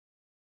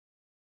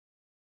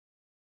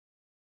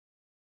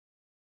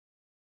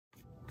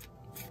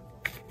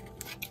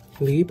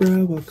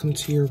Libra, welcome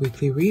to your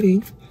weekly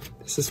reading.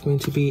 This is going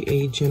to be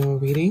a general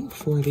reading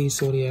for the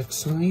zodiac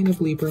sign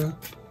of Libra.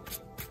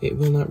 It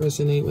will not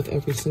resonate with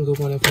every single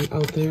one of you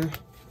out there.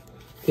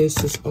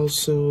 This is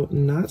also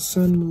not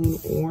Sun, Moon,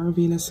 or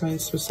Venus sign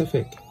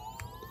specific.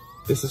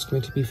 This is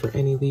going to be for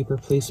any Libra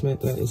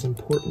placement that is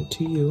important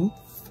to you.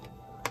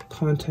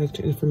 Contact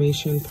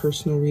information,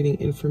 personal reading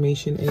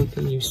information,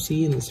 anything you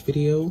see in this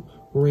video,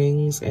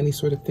 rings, any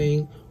sort of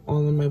thing,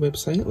 all on my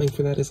website. Link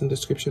for that is in the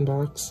description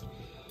box.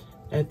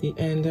 At the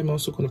end, I'm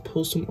also going to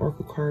pull some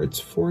oracle cards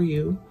for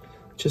you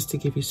just to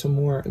give you some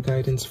more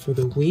guidance for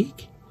the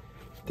week.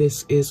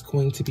 This is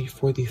going to be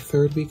for the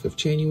 3rd week of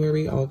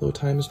January. Although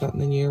time is not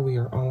linear, we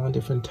are all on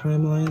different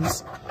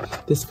timelines.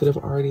 This could have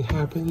already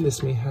happened.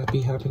 This may be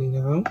happening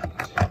now,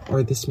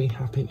 or this may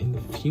happen in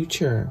the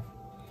future.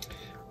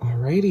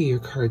 Alrighty, your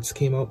cards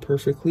came out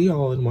perfectly,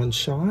 all in one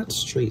shot,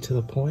 straight to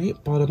the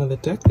point. Bottom of the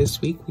deck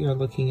this week, we are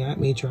looking at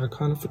Major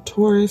Arcana for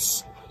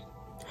Taurus,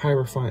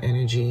 Hierophant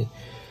energy.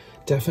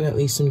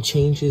 Definitely some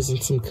changes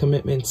and some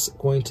commitments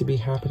going to be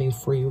happening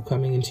for you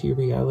coming into your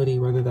reality,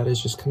 whether that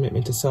is just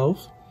commitment to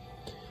self,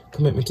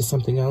 commitment to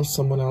something else,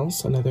 someone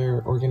else,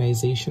 another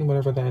organization,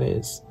 whatever that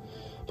is.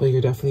 But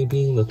you're definitely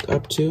being looked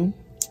up to.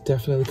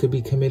 Definitely could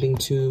be committing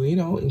to, you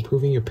know,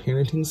 improving your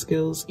parenting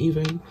skills,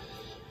 even,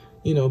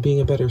 you know,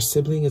 being a better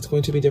sibling. It's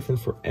going to be different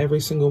for every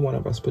single one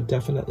of us, but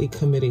definitely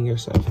committing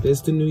yourself. It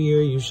is the new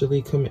year.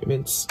 Usually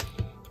commitments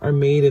are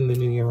made in the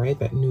new year, right?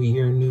 That new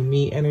year, new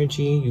me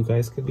energy. You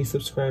guys could be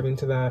subscribing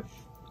to that.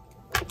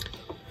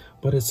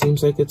 But it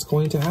seems like it's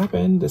going to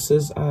happen. This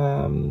is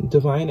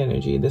divine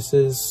energy. This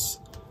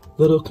is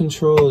little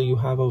control you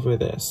have over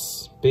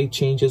this. Big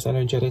changes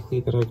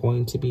energetically that are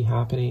going to be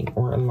happening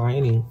or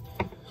aligning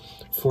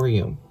for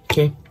you.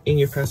 Okay, in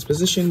your past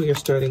position, we are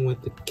starting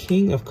with the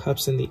King of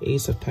Cups and the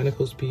Ace of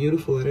Pentacles.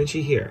 Beautiful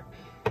energy here.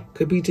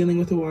 Could be dealing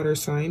with a water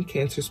sign,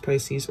 Cancer,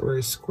 Pisces, or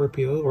a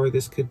Scorpio, or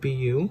this could be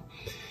you.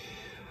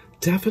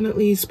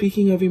 Definitely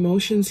speaking of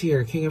emotions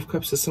here, King of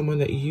Cups is someone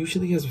that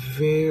usually has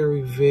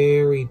very,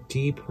 very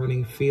deep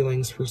running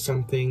feelings for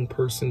something,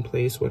 person,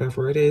 place,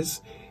 whatever it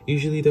is.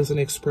 Usually doesn't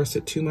express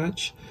it too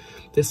much.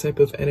 This type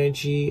of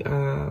energy,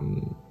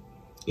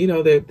 you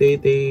know, they're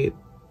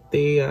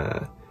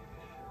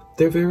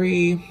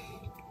very,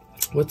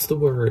 what's the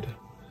word?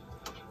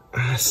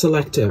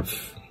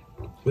 Selective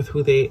with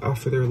who they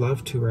offer their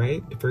love to,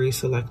 right? Very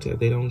selective.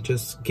 They don't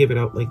just give it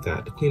out like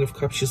that. The Queen of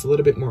Cups, she's a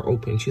little bit more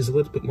open. She's a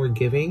little bit more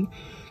giving.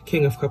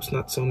 King of Cups,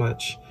 not so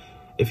much.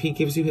 If he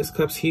gives you his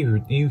cups,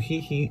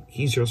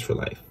 he's yours for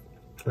life,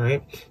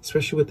 right?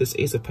 Especially with this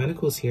Ace of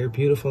Pentacles here.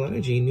 Beautiful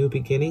energy, new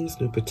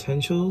beginnings, new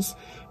potentials,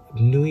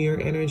 new year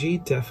energy,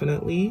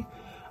 definitely.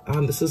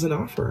 This is an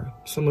offer.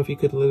 Some of you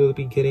could literally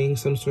be getting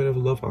some sort of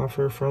love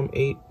offer from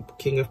a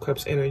King of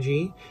Cups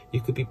energy. You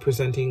could be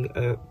presenting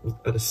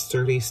a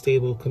sturdy,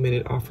 stable,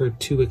 committed offer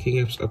to a King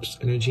of Cups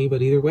energy.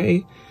 But either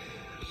way,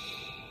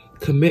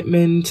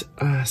 commitment,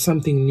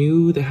 something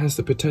new that has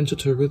the potential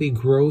to really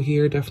grow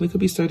here. Definitely could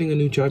be starting a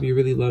new job you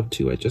really love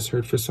too. I just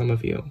heard for some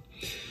of you.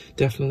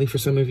 Definitely for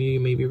some of you,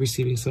 you may be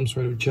receiving some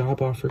sort of job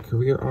offer,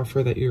 career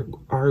offer that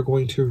you are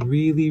going to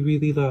really,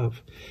 really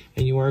love.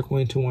 And you are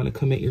going to want to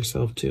commit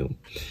yourself to.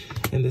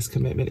 And this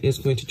commitment is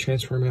going to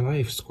transform your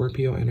life,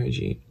 Scorpio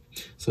energy.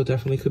 So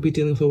definitely could be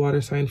dealing with a water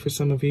sign for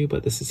some of you,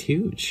 but this is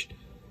huge.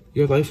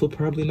 Your life will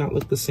probably not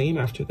look the same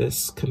after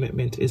this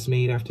commitment is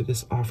made, after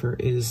this offer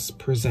is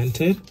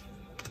presented.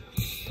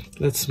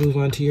 Let's move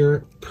on to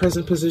your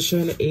present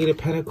position, 8 of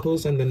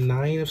Pentacles and the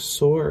 9 of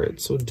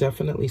Swords. So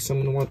definitely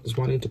someone is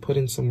wanting to put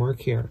in some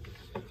work here.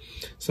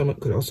 Someone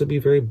could also be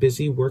very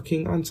busy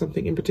working on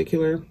something in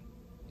particular,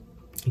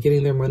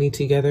 getting their money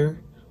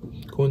together,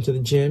 going to the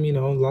gym, you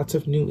know, lots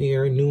of new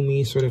year, new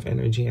me sort of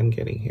energy I'm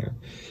getting here.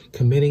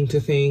 Committing to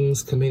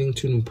things, committing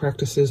to new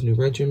practices, new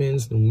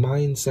regimens, new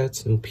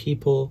mindsets, new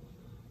people,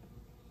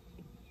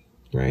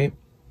 right?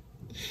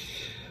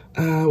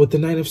 With the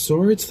 9 of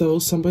Swords, though,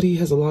 somebody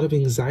has a lot of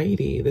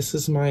anxiety. This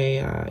is my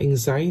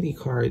anxiety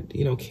card.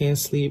 You know, can't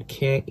sleep,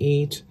 can't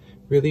eat,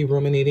 really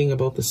ruminating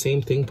about the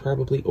same thing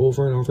probably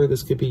over and over.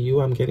 This could be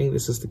you. I'm getting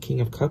this is the King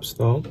of Cups,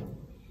 though.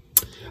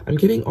 I'm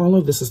getting all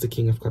of this as the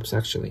King of Cups,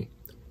 actually.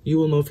 You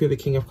will know if you're the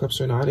King of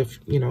Cups or not. If,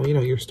 you know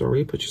your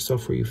story, put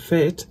yourself where you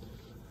fit.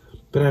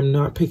 But I'm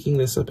not picking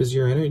this up as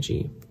your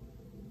energy.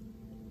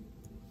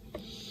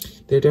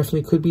 There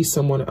definitely could be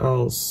someone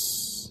else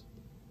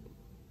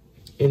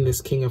in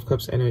this King of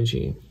Cups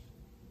energy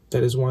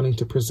that is wanting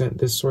to present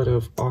this sort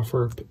of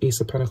offer,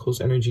 Ace of Pentacles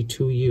energy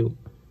to you,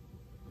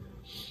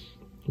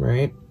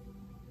 right?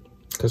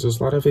 Because there's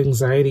a lot of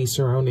anxiety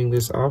surrounding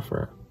this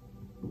offer.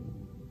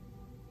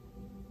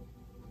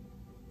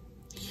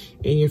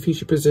 In your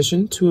future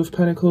position, 2 of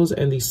Pentacles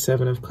and the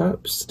 7 of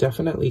Cups,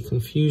 definitely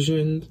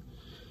confusion.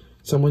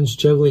 Someone's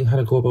juggling how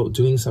to go about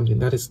doing something.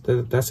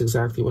 That's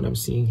exactly what I'm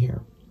seeing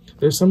here.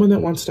 There's someone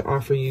that wants to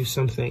offer you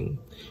something,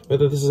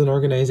 whether this is an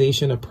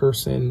organization, a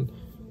person,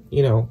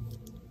 you know,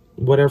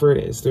 whatever it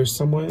is. There's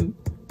someone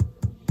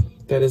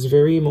that is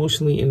very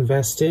emotionally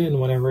invested in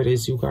whatever it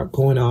is you got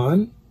going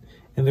on,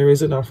 and there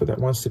is an offer that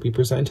wants to be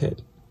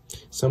presented.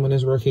 Someone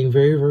is working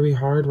very, very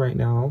hard right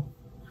now,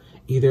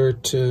 either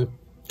to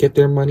get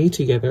their money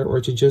together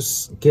or to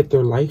just get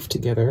their life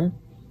together.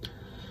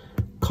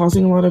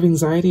 Causing a lot of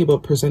anxiety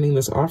about presenting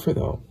this offer,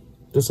 though.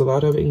 There's a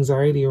lot of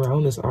anxiety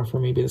around this offer.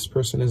 Maybe this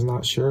person is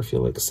not sure if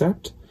you'll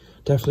accept.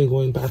 Definitely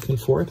going back and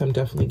forth. I'm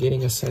definitely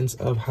getting a sense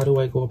of, how do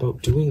I go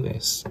about doing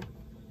this?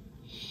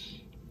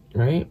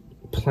 Right?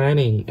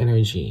 Planning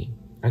energy.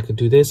 I could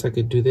do this, I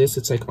could do this.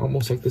 It's like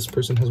almost like this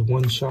person has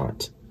one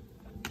shot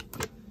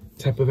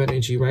type of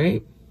energy,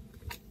 right?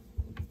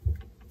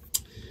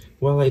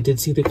 Well, I did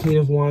see the Queen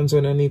of Wands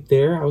underneath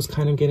there. I was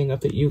kind of getting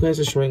up that you guys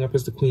are showing up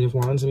as the Queen of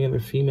Wands. And the other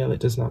female,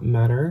 it does not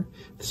matter.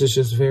 This is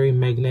just very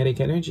magnetic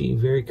energy,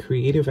 very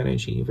creative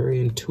energy,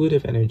 very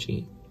intuitive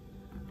energy,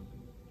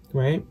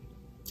 right?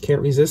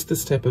 Can't resist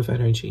this type of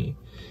energy.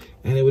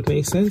 And it would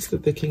make sense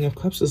that the King of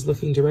Cups is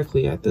looking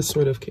directly at this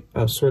sort of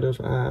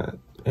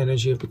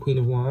energy of the Queen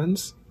of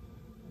Wands.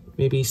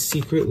 Maybe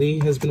secretly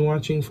has been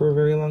watching for a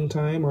very long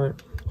time or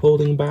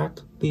holding back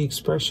the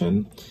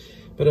expression.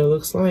 But it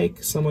looks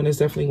like someone is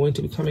definitely going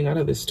to be coming out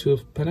of this Two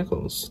of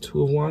Pentacles,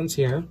 Two of Wands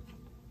here,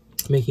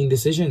 making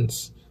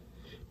decisions,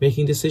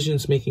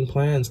 making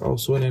plans.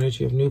 Also an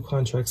energy of new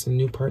contracts and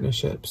new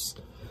partnerships.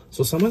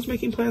 So someone's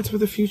making plans for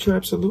the future,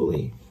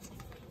 absolutely.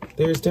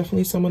 There's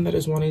definitely someone that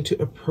is wanting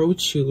to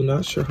approach you,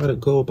 not sure how to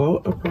go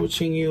about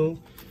approaching you,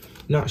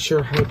 not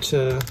sure how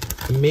to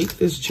make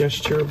this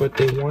gesture, but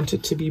they want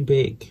it to be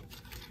big.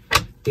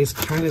 It's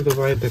kind of the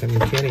vibe that I'm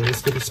getting.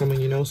 This could be someone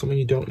you know, someone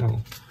you don't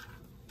know.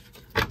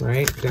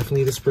 Right?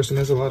 Definitely this person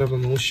has a lot of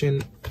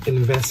emotion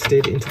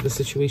invested into the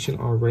situation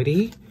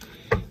already.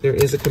 There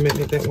is a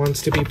commitment that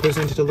wants to be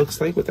presented, it looks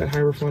like, with that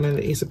Hierophant and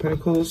the Ace of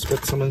Pentacles,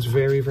 but someone's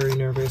very, very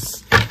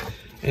nervous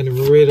and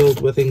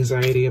riddled with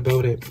anxiety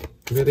about it.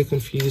 Really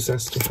confused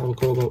as to how to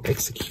go about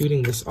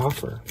executing this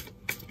offer.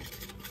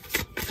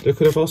 There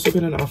could have also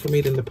been an offer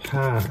made in the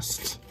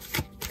past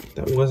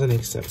that wasn't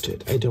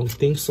accepted. I don't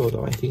think so,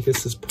 though. I think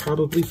this is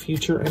probably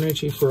future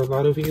energy for a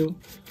lot of you.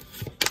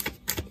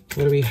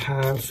 What do we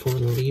have for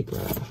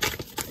Libra?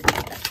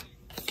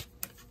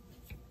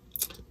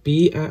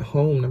 Be at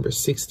home, number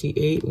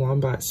 68,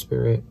 Wombat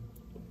Spirit.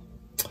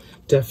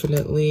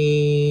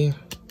 Definitely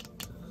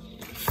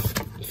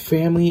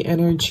family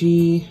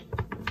energy.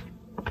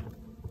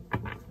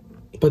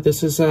 But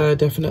this is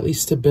definitely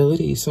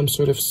stability, some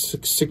sort of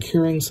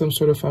securing some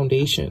sort of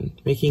foundation,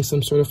 making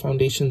some sort of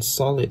foundation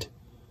solid.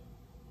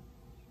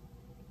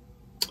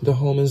 The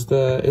home is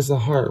the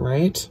heart,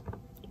 right?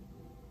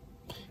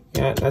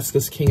 Yeah, that's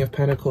this King of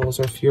Pentacles.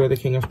 Or if you're the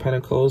King of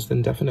Pentacles,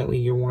 then definitely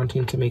you're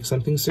wanting to make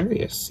something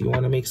serious. You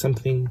want to make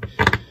something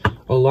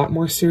a lot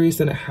more serious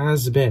than it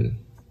has been.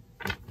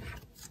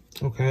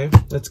 Okay,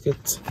 let's get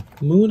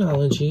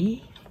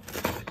Moonology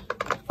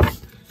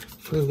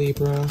for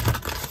Libra.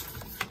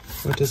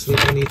 What does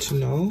Libra need to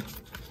know?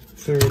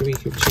 3rd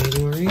week of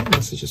January.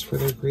 Messages for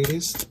their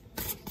greatest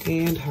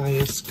and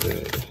highest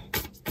good.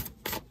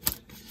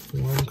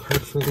 One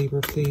card for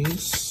Libra,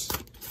 please.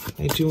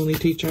 I do only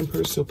take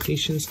jumpers, so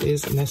patience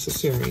is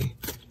necessary.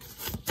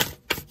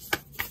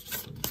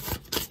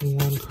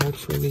 One card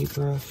for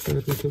Libra,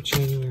 3rd week of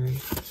January.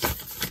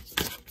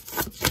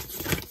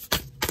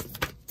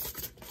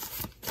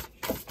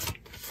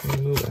 Let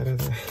me move out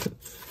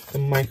of the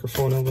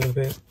microphone a little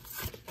bit.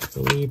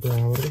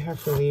 Libra, what do we have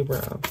for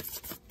Libra?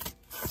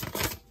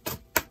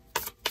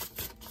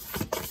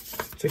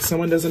 It's like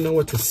someone doesn't know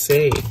what to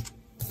say.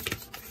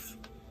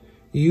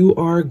 You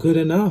are good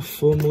enough,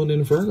 full moon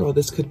in Virgo.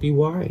 This could be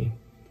why.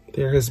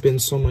 There has been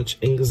so much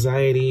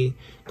anxiety,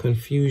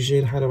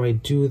 confusion. How do I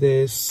do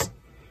this?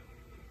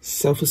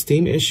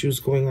 Self-esteem issues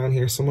going on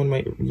here. Someone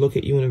might look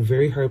at you in a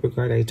very hard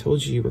regard. I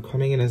told you were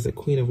coming in as the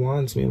Queen of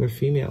Wands, male or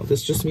female.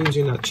 This just means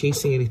you're not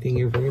chasing anything.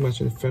 You're very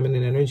much in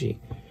feminine energy.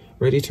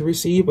 Ready to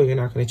receive, but you're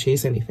not going to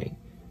chase anything.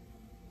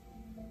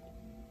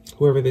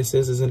 Whoever this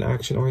is an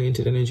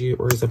action-oriented energy,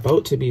 or is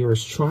about to be, or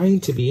is trying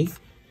to be.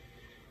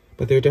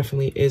 But there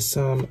definitely is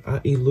some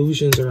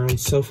illusions around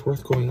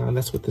self-worth going on.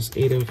 That's what this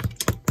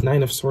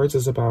 9 of Swords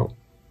is about.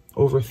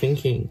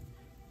 Overthinking.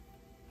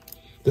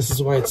 This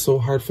is why it's so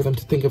hard for them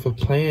to think of a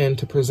plan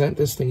to present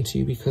this thing to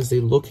you, because they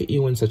look at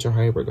you in such a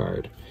high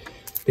regard.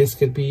 This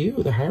could be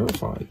you, the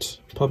Hierophant.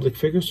 Public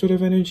figure sort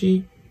of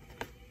energy.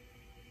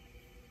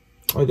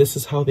 Or this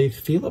is how they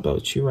feel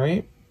about you,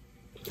 right?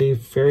 They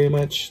very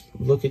much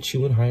look at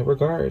you in high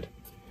regard.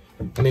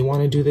 And they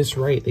want to do this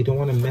right. They don't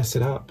want to mess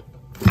it up.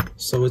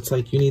 So it's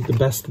like you need the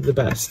best of the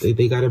best.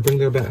 They got to bring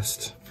their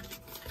best.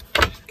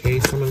 Okay,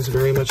 someone's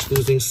very much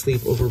losing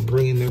sleep over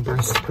bringing their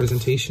best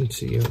presentation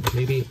to you.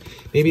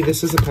 Maybe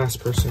this is a past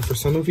person. For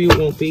some of you, it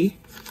won't be.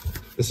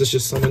 This is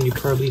just someone you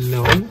probably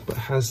know, but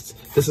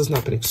this has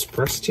not been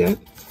expressed yet.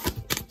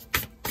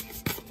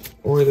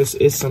 Or this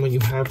is someone you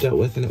have dealt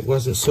with and it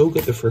wasn't so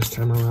good the first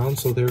time around.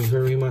 So they're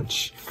very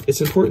much, it's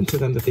important to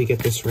them that they get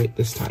this right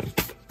this time.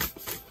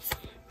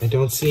 I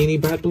don't see any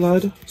bad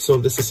blood. So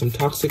if this is some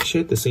toxic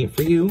shit, this ain't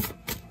for you.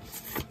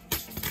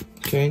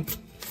 Okay.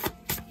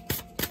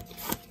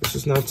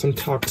 This is not some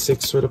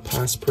toxic sort of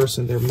past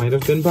person. There might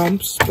have been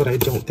bumps, but I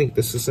don't think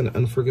this is an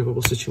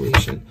unforgivable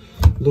situation.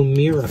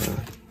 Lumira.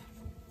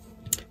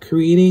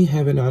 Creating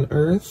heaven on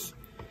earth.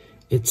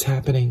 It's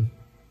happening.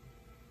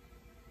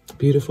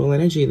 Beautiful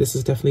energy. This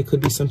is definitely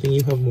could be something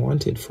you have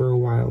wanted for a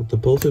while. The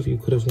both of you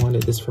could have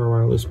wanted this for a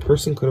while. This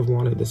person could have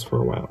wanted this for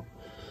a while.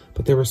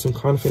 But there were some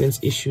confidence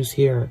issues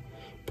here.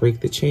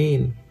 Break the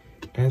chain.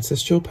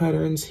 Ancestral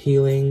patterns,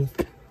 healing,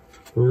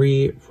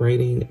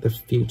 rewriting the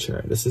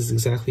future. This is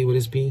exactly what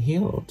is being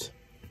healed.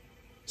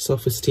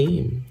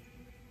 Self-esteem,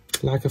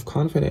 lack of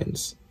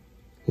confidence,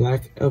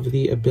 lack of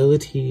the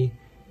ability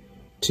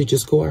to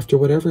just go after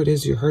whatever it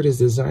is your heart is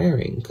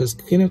desiring. Because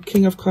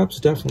King of Cups,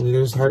 definitely,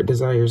 there's heart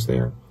desires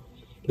there.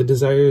 The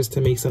desire is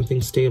to make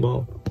something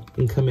stable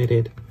and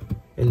committed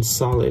and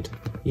solid,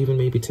 even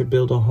maybe to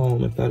build a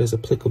home if that is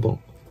applicable,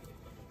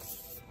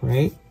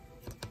 right?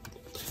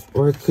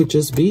 Or it could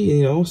just be,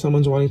 you know,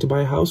 someone's wanting to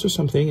buy a house or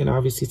something, and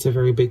obviously it's a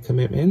very big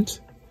commitment.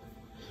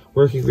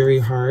 Working very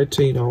hard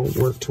to, you know,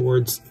 work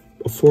towards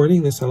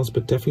affording this house,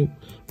 but definitely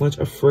much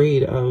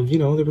afraid of, you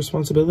know, the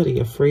responsibility,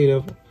 afraid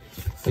of,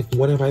 like,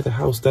 when I buy the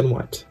house, then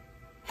what?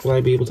 Will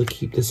I be able to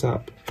keep this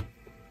up?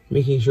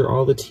 Making sure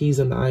all the T's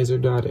and the I's are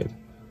dotted.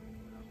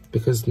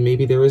 Because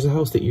maybe there is a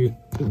house that you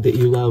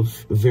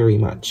love very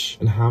much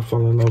and have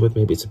fallen in love with.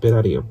 Maybe it's a bit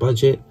out of your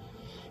budget.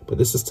 But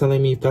this is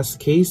telling me if that's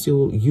the case,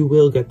 you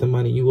will get the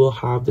money. You will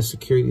have the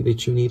security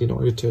that you need in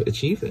order to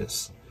achieve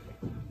this.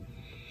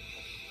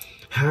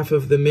 Half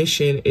of the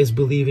mission is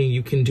believing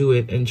you can do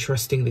it and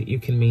trusting that you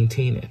can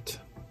maintain it.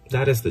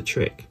 That is the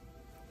trick.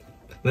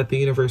 Let the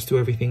universe do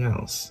everything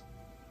else.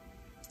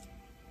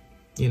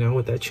 You know,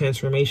 with that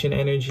transformation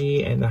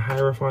energy and the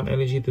Hierophant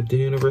energy that the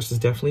universe is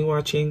definitely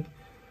watching.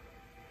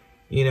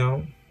 You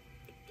know,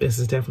 this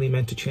is definitely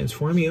meant to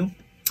transform you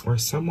or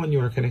someone you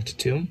are connected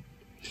to.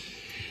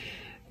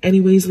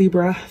 Anyways,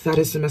 Libra, that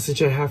is the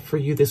message I have for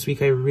you this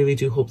week. I really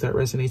do hope that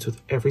resonates with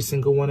every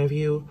single one of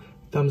you.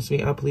 Thumbs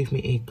me up, leave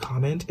me a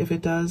comment if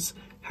it does.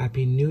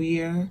 Happy New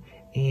Year,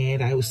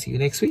 and I will see you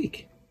next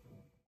week.